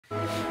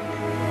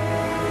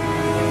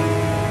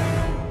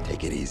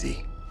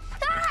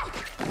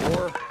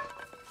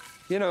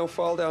you know,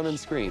 fall down and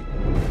scream.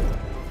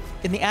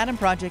 In The Adam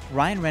Project,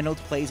 Ryan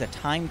Reynolds plays a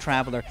time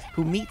traveler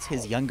who meets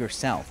his younger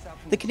self.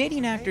 The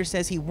Canadian actor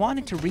says he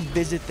wanted to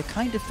revisit the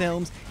kind of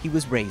films he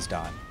was raised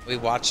on. We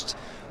watched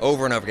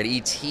over and over again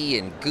E.T.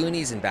 and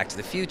Goonies and Back to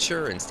the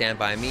Future and Stand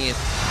By Me.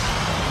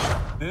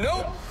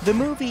 Nope. The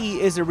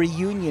movie is a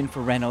reunion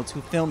for Reynolds,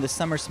 who filmed the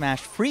summer smash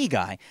Free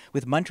Guy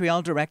with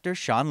Montreal director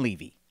Sean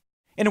Levy.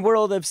 In a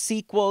world of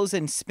sequels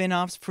and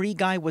spin-offs, Free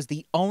Guy was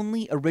the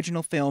only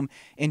original film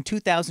in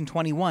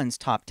 2021's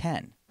top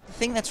 10. The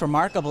thing that's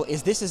remarkable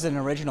is this is an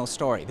original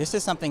story. This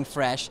is something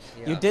fresh.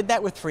 Yeah. You did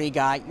that with Free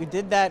Guy. You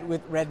did that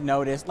with Red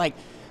Notice. Like,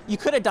 you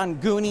could have done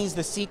Goonies,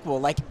 the sequel.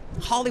 Like,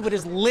 Hollywood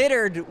is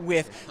littered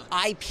with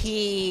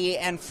IP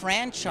and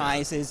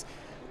franchises.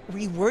 Were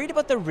you worried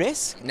about the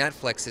risk?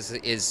 Netflix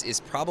is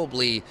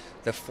probably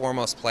the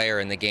foremost player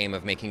in the game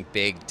of making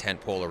big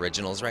tentpole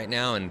originals right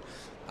now, and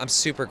I'm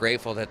super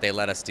grateful that they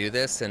let us do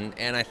this, and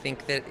I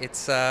think that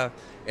it's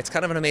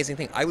kind of an amazing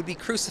thing. I would be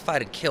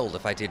crucified and killed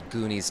if I did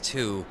Goonies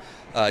 2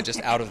 just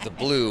out of the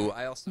blue.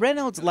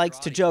 Reynolds likes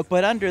to joke,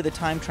 but under the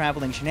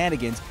time-traveling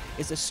shenanigans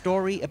is a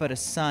story about a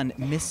son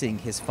missing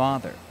his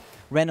father.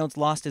 Reynolds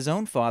lost his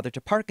own father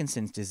to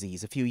Parkinson's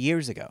disease a few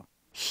years ago.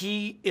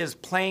 He is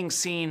playing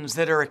scenes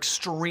that are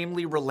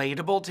extremely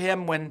relatable to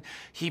him when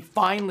he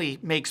finally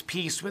makes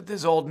peace with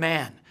his old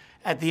man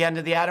at the end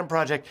of the Adam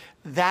Project.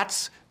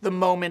 That's the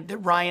moment that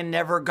Ryan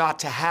never got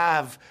to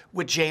have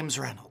with James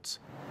Reynolds.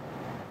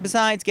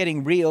 Besides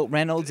getting real,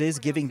 Reynolds is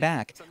giving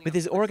back with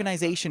his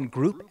organization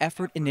Group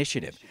Effort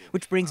Initiative,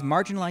 which brings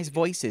marginalized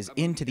voices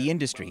into the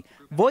industry.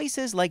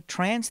 Voices like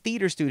trans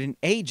theater student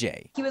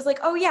AJ. He was like,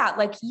 oh yeah,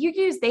 like you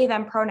use they,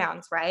 them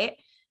pronouns, right?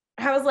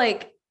 I was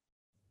like,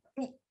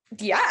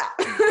 yeah.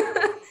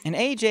 And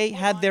AJ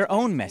had their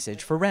own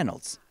message for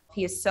Reynolds.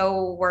 He is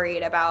so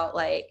worried about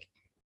like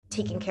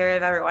taking care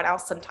of everyone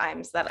else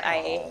sometimes that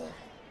I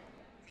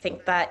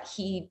think that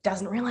he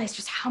doesn't realize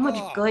just how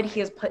much good he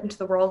has put into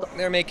the world.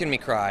 They're making me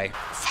cry.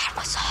 That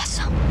was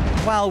awesome.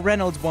 While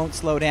Reynolds won't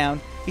slow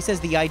down, he says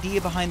the idea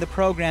behind the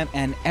program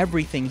and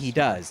everything he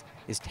does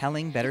is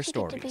telling better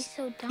stories.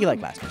 Eli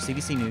Glassner,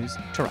 CBC News,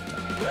 Toronto.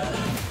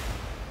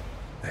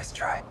 Nice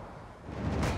try.